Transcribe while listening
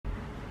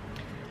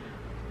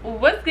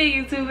What's good,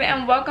 YouTube,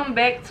 and welcome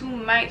back to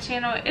my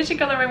channel. It's your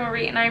girl Lorraine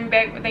Marie, and I'm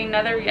back with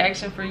another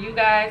reaction for you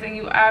guys. And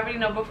you already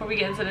know, before we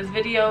get into this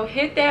video,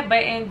 hit that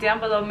button down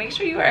below. Make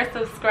sure you are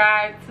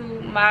subscribed to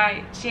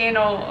my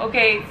channel.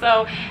 Okay,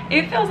 so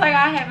it feels like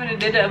I haven't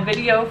did a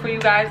video for you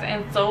guys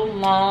in so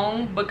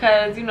long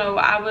because, you know,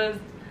 I was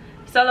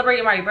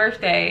celebrating my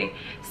birthday.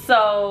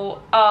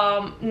 So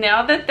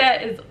now that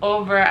that is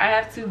over, I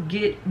have to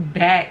get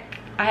back.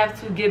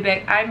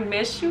 I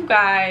miss you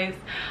guys,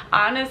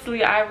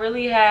 honestly. I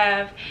really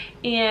have.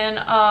 And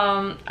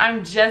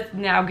I'm just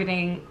now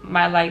getting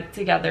my life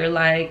together.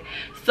 Like,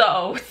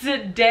 so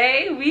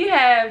today we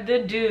have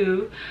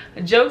TheDooo.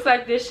 Jokes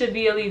like this should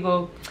be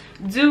illegal.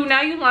 Dude,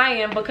 now you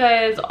lying,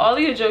 because all of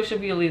your jokes should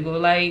be illegal.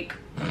 Like,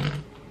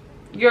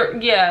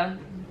 yeah,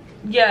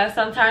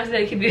 sometimes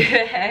they can be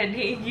bad.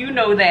 You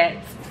know that.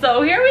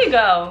 So here we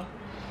go.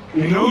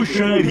 No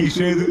shot, he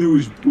said that there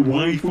was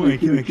Wi-Fi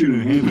connection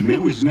in heaven.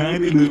 That was not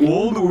in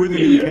all the word in the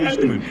New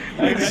Testament.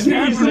 And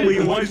definitely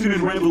it wasn't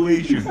in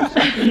Revelation.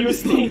 He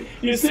was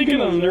thinking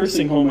of a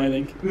nursing home, I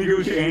think. And he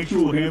goes to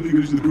actual heaven, he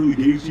goes to the pearly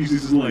gates.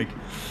 Jesus is like,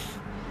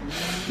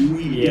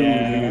 we don't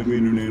have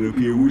internet up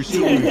here. We're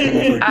still on the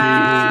cables. The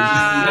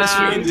best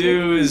we can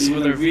do is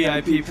with our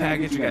VIP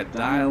package, we got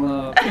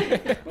dial-up.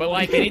 But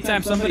like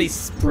anytime somebody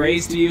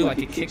prays to you, like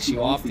it kicks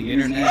you off the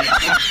internet.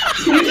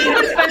 You know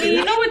what's funny?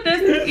 You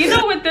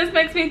know what this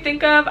makes me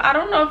think of? I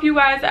don't know if you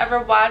guys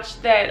ever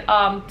watched that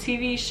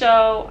TV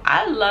show.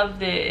 I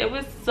loved it. It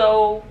was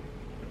so,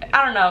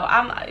 I don't know.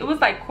 It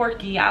was like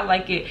quirky. I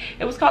like it.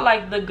 It was called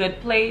like The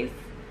Good Place.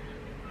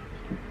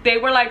 They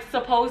were like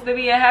supposed to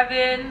be in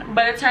heaven,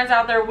 but it turns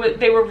out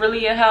they were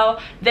really in hell.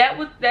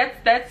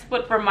 That's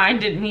what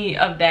reminded me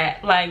of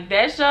that. Like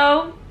that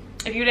show.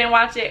 If you didn't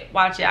watch it,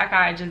 watch it. I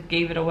kind of just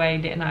gave it away,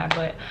 didn't I?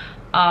 But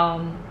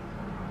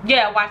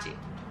yeah, watch it.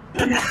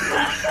 Damn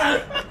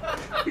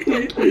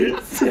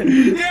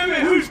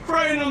it, who's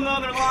praying on the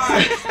other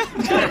line?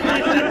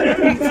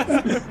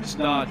 It's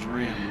Dodge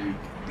Ram Week.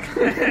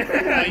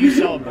 You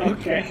celebrate.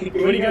 Okay.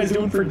 What are you guys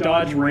doing for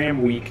Dodge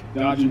Ram Week?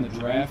 Dodging the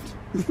draft.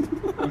 I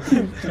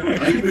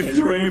had the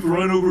draft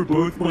run over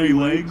both my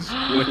legs.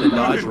 With the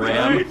Dodge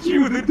Ram?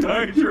 You with the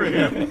Dodge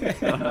Ram.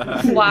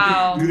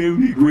 Wow. That would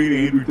be a great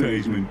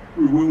advertisement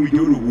for when we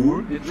go to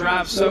war. It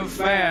drives so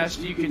fast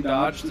you can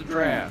dodge the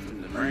draft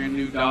in the brand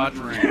new Dodge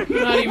Ram.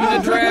 Not even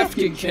the draft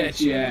can catch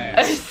your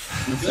ass.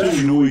 I'm so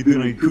annoyed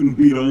that I couldn't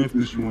beat off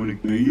this morning.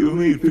 You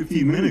only had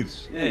 15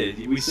 minutes. Yeah,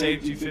 we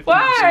saved you 50%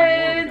 What?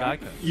 more with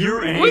Geico.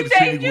 Your ad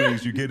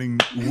segues are getting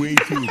way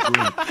too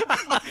quick.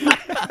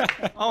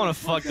 I want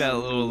to fuck that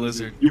little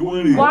lizard. You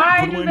want to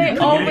Why do they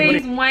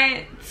always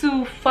want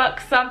to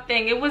fuck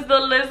something? It was the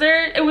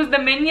lizard. It was the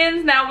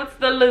minions. Now it's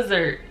the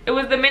lizard. It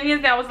was the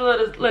minions. Now it's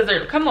the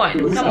lizard. Come on,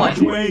 come on. Which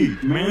way?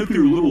 Mouth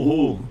your little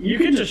hole. You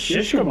can just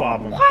shish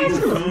kebab them.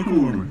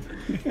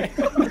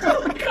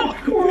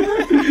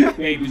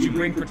 Hey, did you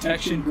bring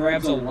protection?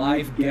 Grabs a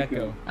live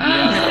gecko.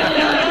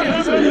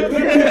 At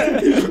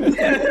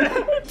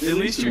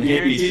least you're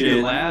guaranteed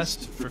to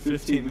last for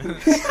 15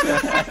 minutes.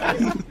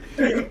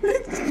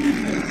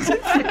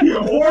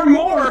 Or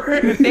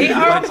more. They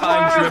are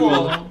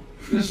horrible.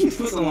 Just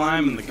put the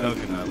lime in the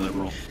coconut,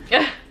 liberal.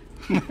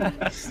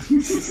 Just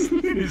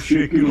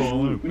shake it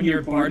all up. When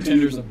your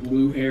bartender's a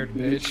blue-haired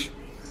bitch.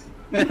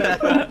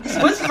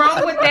 What's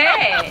wrong with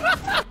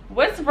that?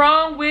 What's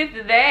wrong with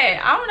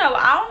that? I don't know.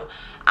 I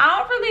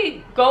don't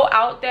really go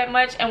out that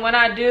much, and when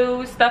I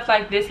do, stuff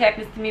like this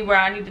happens to me where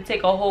I need to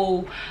take a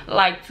whole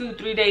like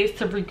 2-3 days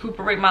to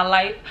recuperate my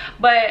life.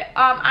 But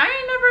I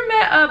ain't never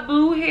met a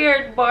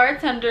blue-haired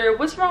bartender.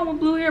 What's wrong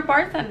with blue-haired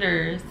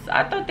bartenders?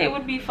 I thought they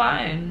would be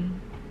fun.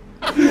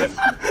 How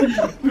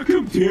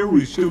come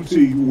terrorists don't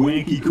say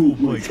wacky cool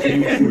like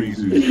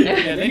catchphrases?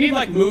 Yeah, they need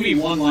like movie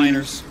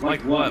one-liners.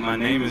 Like what? My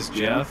name is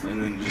Jeff,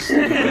 and then just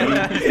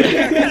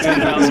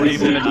 10,000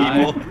 people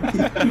die.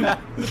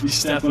 You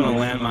step on a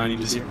landmine, you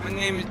just hear, my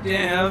name is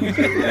Jeff, and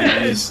you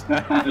just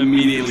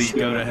immediately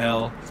go to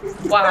hell.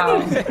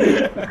 Wow.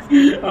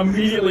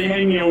 Immediately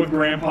hanging out with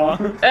Grandpa.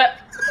 In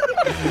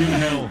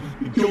hell,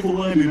 he killed a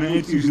lot of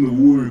Nazis in the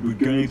war, but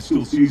God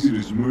still sees it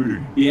as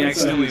murder. He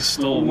accidentally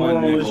stole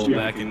one nickel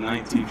back in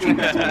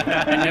 1922.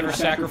 And never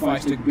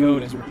sacrificed a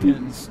goat as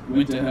repentance.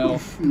 Went to hell.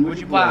 What'd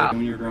you play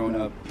when you were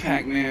growing up?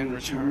 Pac-Man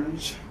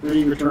Returns? Where do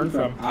you return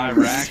from?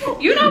 Iraq.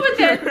 You know what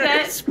that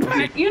says?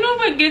 You know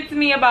what gets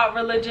me about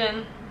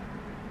religion?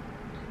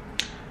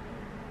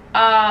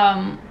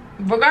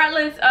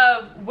 Regardless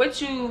of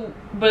what you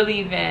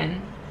believe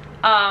in,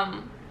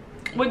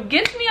 what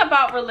gets me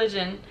about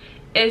religion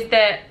is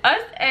that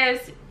us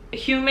as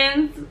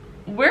humans,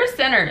 we're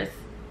sinners.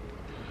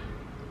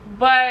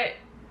 But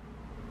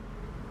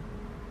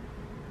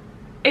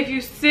if you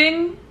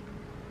sin,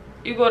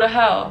 you go to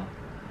hell.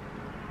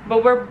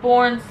 But we're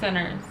born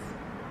sinners.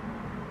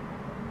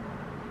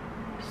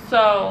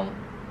 So,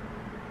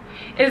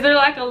 is there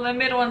like a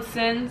limit on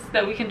sins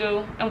that we can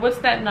do? And what's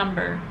that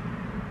number?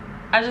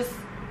 I just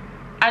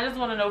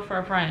want to know for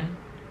a friend.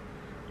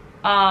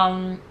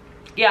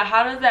 Yeah,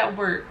 how does that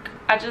work?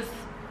 I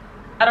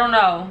don't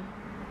know.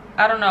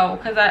 I don't know,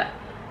 because I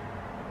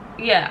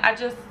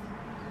just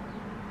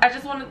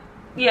want to,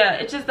 yeah,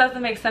 it just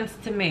doesn't make sense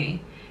to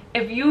me.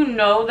 If you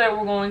know that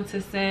we're going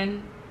to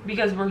sin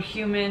because we're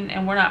human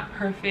and we're not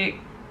perfect,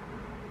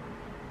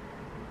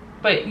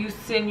 but you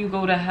sin, you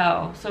go to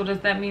hell. So does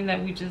that mean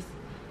that we just,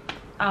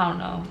 I don't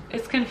know.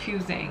 It's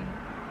confusing.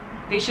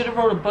 They should have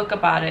wrote a book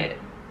about it.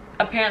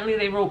 Apparently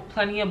they wrote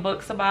plenty of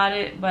books about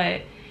it,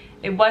 but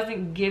it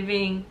wasn't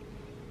giving,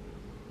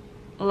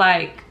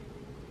 like,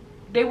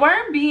 they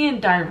weren't being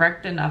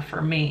direct enough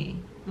for me.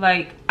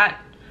 Like, I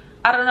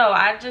don't know.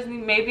 I just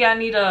need, maybe I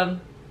need a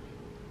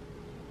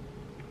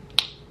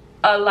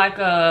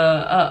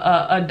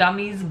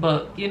dummies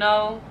book, you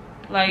know?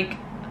 Like,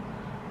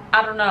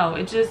 I don't know.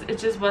 It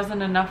just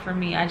wasn't enough for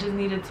me. I just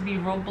needed to be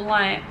real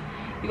blunt.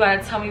 You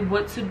gotta tell me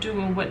what to do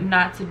and what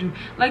not to do.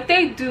 Like,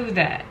 they do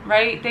that,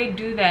 right? They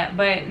do that,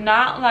 but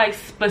not like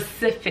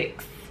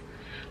specifics.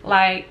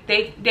 Like,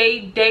 they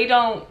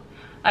don't,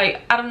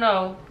 like, I don't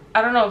know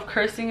if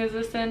cursing is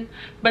a sin,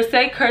 but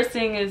say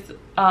cursing is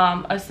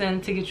a sin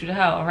to get you to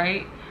hell,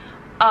 right?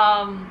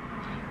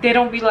 They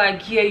don't be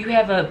like, yeah, you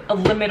have a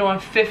limit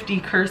on 50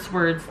 curse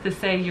words to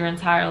say your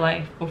entire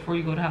life before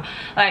you go to hell.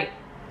 Like,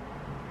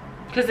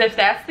 because if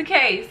that's the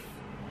case,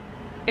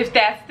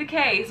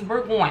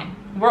 we're going.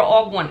 We're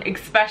all going,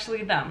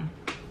 especially them.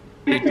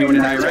 They're doing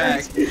in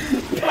Iraq.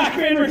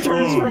 Pac-Man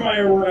returns from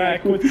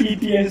Iraq with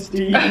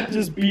PTSD.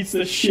 Just beats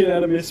the shit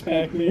out of Miss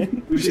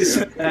Pac-Man. We should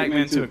send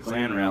Pac-Man to a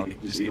clan rally.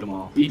 Just eat them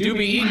all. He do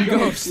be eating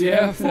ghosts,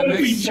 yeah. What if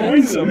he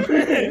joins them?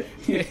 He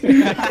eats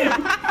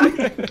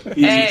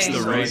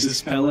the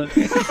racist pellet.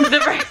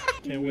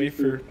 Can't wait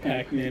for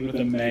Pac-Man with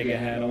a MAGA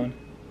hat on.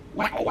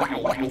 Why was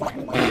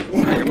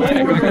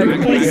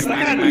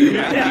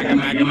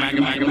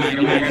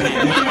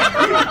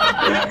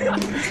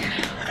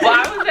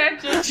that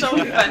just so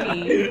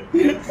funny?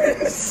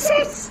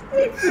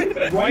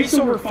 Rice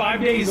over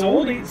 5 days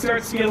old, it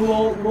starts to get a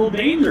little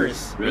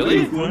dangerous. Really?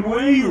 In a fun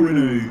way or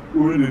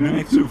in a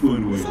not so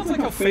fun way? Sounds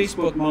like how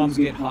Facebook moms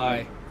get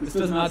high. This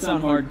does not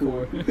sound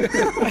hardcore.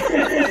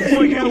 It's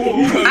like how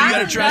old You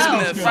gotta try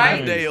some of that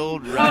right?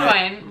 5-day-old rice. Hold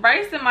on.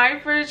 Rice in my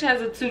fridge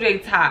has a 2-day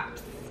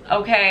tops.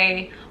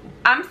 Okay,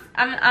 I'm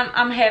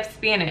half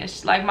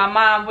Spanish. Like, my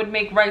mom would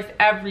make rice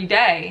every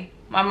day.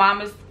 My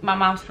mom's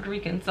Puerto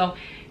Rican, so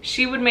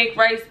she would make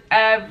rice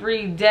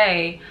every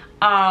day.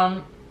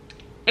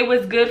 It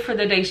was good for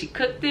the day she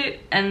cooked it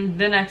and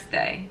the next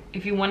day.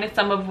 If you wanted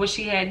some of what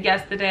she had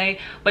yesterday,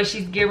 but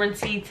she's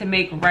guaranteed to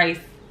make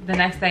rice the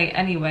next day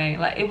anyway.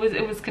 Like, it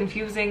was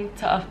confusing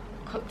to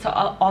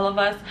all of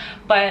us.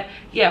 But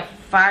yeah,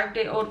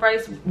 5-day-old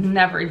rice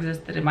never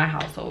existed in my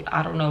household.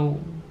 I don't know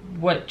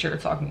what you're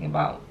talking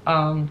about.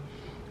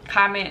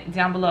 Comment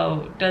down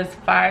below, does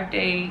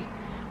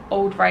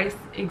 5-day-old rice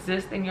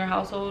exist in your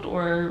household,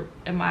 or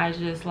am I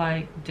just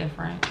like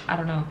different? I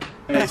don't know.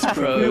 It's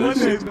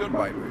pros. It's good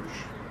right,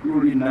 you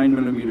will need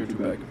 9mm to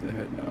back of the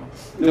head now.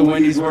 The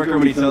Wendy's worker,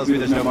 when he tells me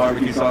there's no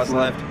barbecue sauce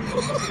left.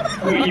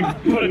 Wait, you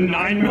put a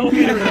 9mm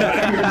in the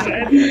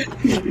back of his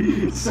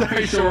head?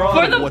 Sorry, so wrong.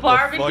 For the what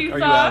barbecue the fuck sauce? are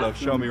you out of?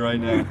 Show me right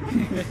now.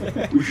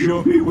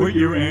 Show me what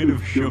you're out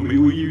of. Show me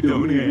what you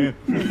don't have.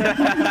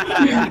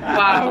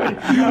 Wow.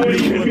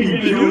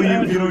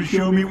 You don't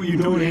show me what you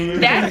don't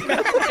have.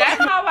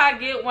 That's how I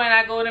get when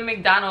I go to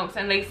McDonald's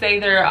and they say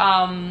their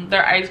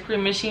ice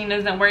cream machine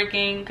isn't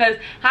working. Cause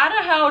how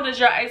the hell does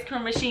your ice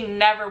cream machine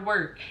never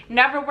work?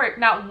 Never work.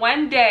 Not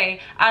one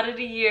day out of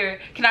the year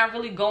can I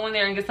really go in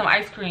there and get some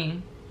ice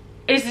cream.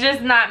 It's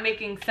just not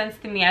making sense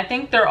to me. I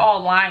think they're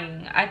all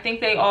lying. I think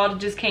they all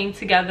just came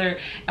together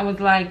and was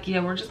like,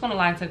 yeah, we're just gonna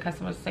lie to the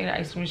customers and say the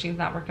ice cream machine's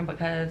not working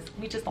because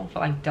we just don't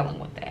feel like dealing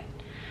with that.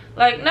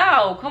 Like,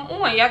 no, come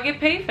on, y'all get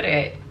paid for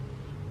that.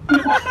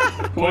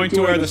 Point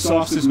to where the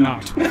sauce is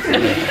not. You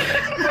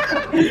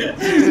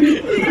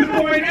can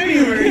point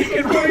anywhere. You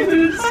can point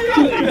to the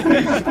ceiling.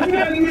 It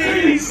doesn't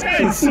make any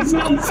sense. It's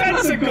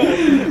nonsensical.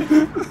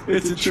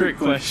 It's a trick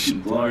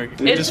question, Blarg.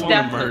 They It's just want to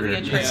definitely murder.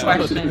 a trick Yeah.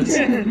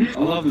 question. I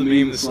love the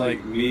meme that's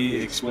like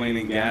me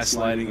explaining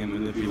gaslighting and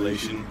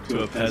manipulation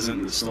to a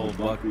peasant that stole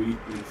buckwheat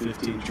in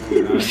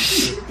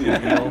 1529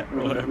 in hell or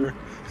whatever.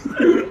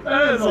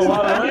 That is a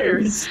lot of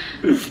layers.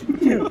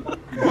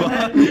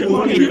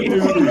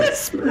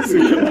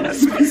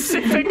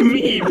 Specific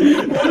meme.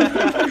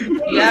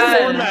 Yeah.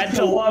 Format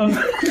to love.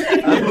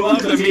 I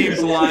love the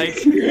memes like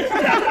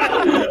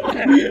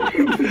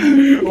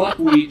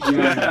Buckwheat,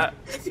 John.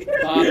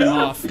 Popping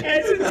off.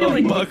 It's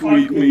like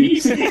buckwheat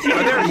memes. Are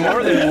there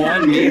more than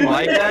one meme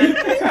like that?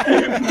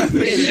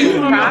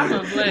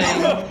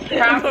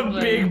 A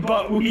big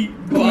buckwheat.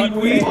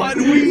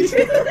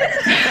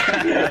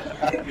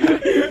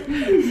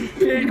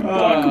 Big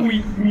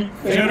buckwheat meat.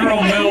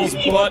 General Mills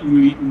butt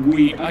meat and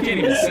wheat. I can't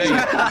even say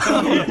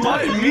it.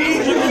 Butt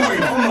meat?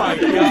 Oh my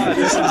god,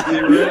 this is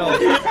derailed.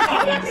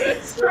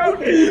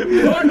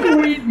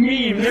 Buckwheat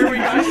meme. There we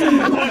go. I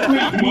said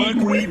buckwheat meat.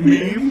 Buckwheat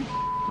meme?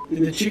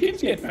 Did the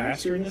chickens get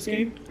faster in this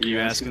game? Are you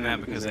asking that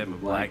because they have a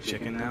black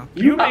chicken now?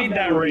 You made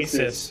that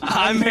racist.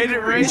 I made it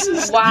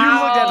racist? Wow. You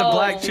looked at the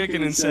black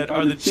chicken and said,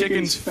 are the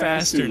chickens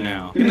faster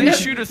now? Can they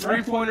shoot a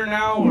three-pointer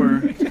now, or...?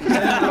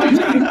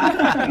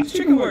 Does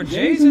chicken wear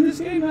J's in this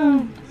game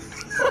now?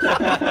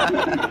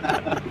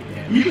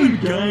 Even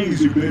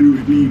guys are better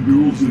at being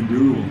girls than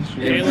girls.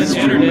 Hey, This let's is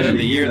enter woman it. of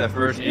the year, the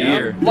first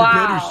year. They're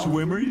Wow. better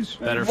swimmers.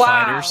 Better Wow.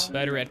 fighters?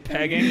 Better at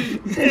pegging.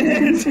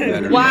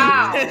 Better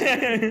Wow.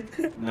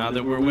 Now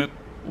that we're women.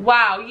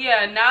 Wow,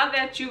 yeah, now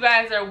that you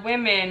guys are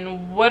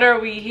women, what are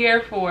we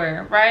here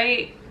for,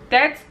 right?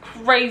 That's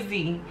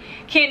crazy.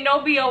 Can you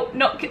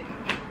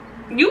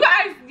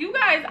guys,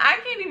 I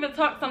can't even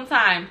talk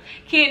sometimes.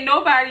 Can't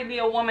nobody be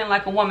a woman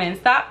like a woman?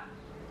 Stop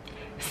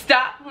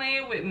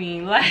playing with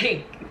me.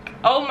 Like,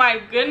 oh my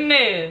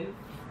goodness.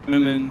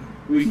 Women,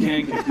 we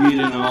can't compete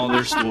in all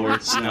their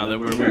sports now that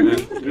we're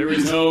women. There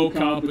is no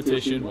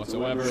competition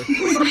whatsoever.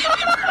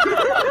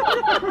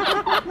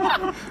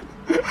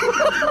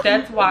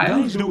 That's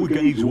wild. Guys know what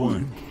guys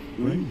want,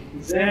 right?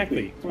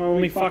 Exactly.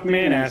 Only fuck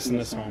man ass in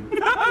this home. You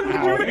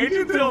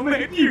tell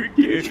that you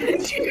kid.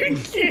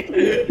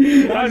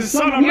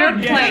 Son, I'm You're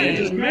not playing. gay.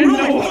 Just men Really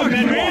know what fucking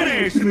men man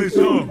want. ass in this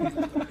home.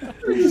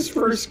 His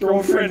first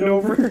girlfriend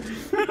over.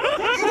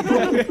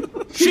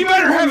 She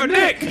better have a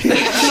dick!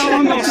 That's all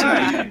I'm gonna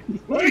say.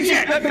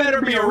 That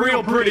better be a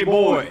real pretty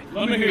boy.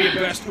 Let me hear your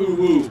best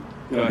ooh-woo.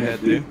 Go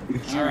ahead, dude.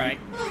 All right.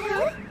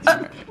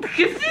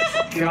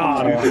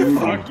 God,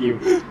 fuck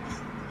you.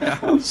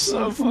 That was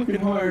so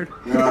fucking hard.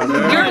 You're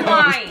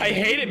lying. I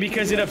hate it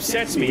because it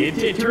upsets me.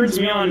 It turns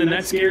me on and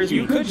that scares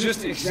You me. could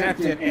just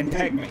accept it and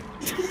peg me.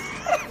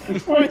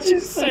 Why'd you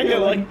say it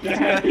like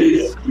that?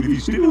 If you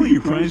stimulate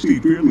your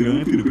prostate fairly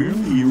often,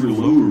 apparently you're at a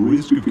lower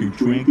risk of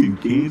contracting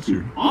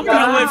cancer. I'm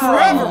gonna live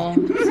forever.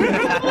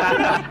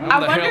 I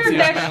wonder if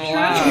that's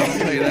I'll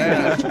tell you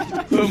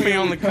that. Put me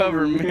on the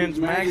cover of Men's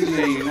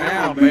Magazine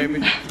now,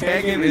 baby.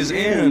 Pegging is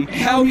in.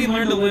 How he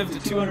learned to live to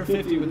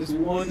 250 with this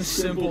one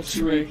simple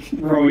trick.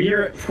 Bro,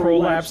 your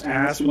prolapse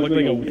ass would look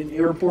like an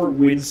airport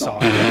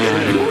windsock.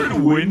 Or a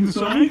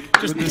windsock?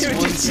 With this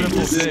one simple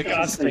dick.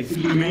 Disgusting.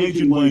 Just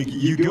imagine, like,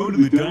 you go to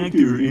the doctor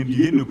and you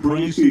get in a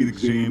prostate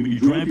exam and you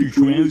drop your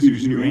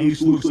trousers and your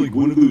ass looks like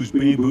one of those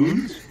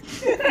baboons.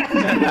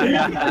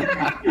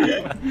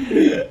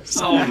 It's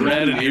all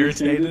red and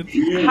irritated.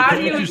 How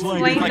do you Just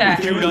explain like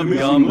that? Chewed up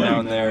gum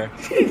down there.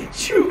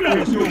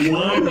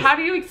 How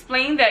do you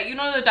explain that? You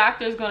know the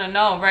doctor's gonna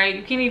know, right?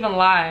 You can't even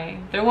lie.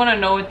 They're gonna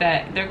know what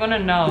that. They're gonna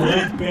know.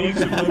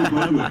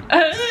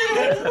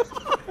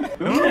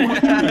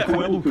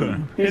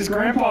 His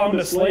grandpa owned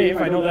a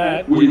slave, I know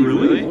that. Wait,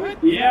 really?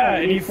 Yeah,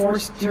 and he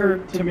forced her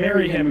to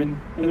marry him, and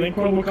then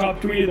Quibblecop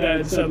tweeted that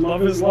and said,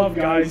 "Love is love,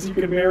 guys. You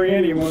can marry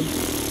anyone."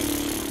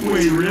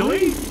 Wait,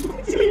 really?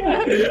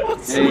 Yeah.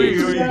 Wait,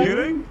 are you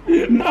kidding?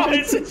 No,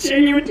 it's a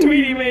genuine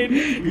tweet he made.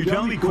 You're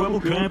telling me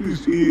Quibblecop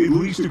is at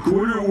least a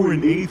quarter or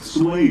an eighth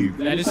slave?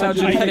 That is how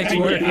genetics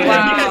work.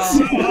 Wow.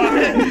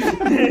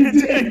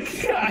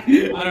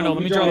 I don't know.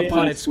 Let me draw the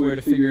Punnett square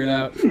to figure it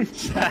out.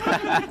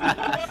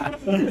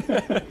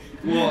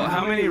 Well,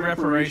 how many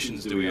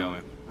reparations do we owe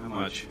him? How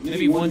much?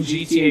 Maybe one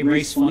GTA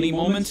race funny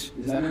moment.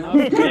 Is that enough?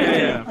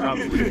 Yeah,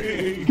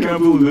 probably. A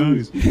couple of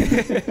those.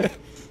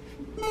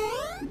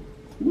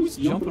 Who's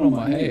jumping on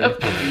my head?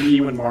 Me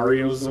when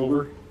Mario's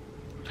over.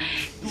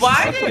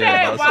 Why That's did good,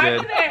 that? that's Why good.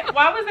 was that?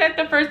 Why was that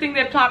the first thing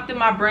that popped in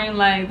my brain?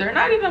 Like, they're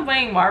not even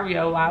playing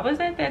Mario. Why was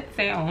that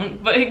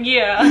sound? But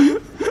yeah.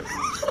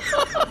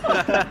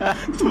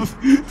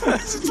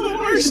 That's the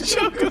worst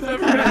joke I've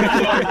ever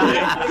heard.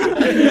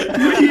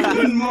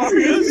 Even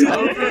Mario's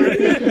over.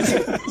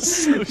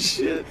 So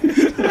shit.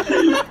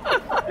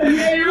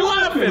 Hey, you're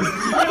laughing.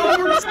 It all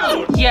works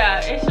out.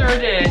 Yeah, it sure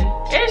did.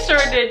 It sure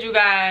did, you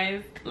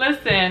guys.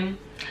 Listen,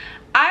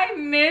 I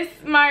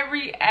missed my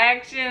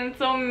reaction,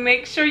 so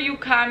make sure you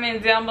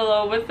comment down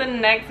below what's the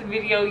next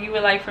video you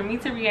would like for me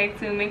to react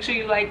to. Make sure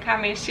you like,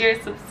 comment,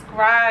 share,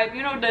 subscribe.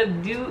 You know, the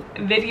do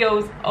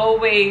videos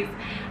always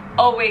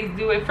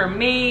do it for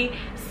me.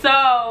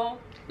 So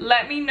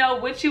let me know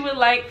what you would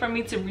like for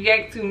me to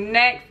react to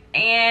next,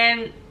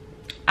 and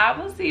I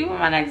will see you in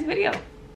my next video.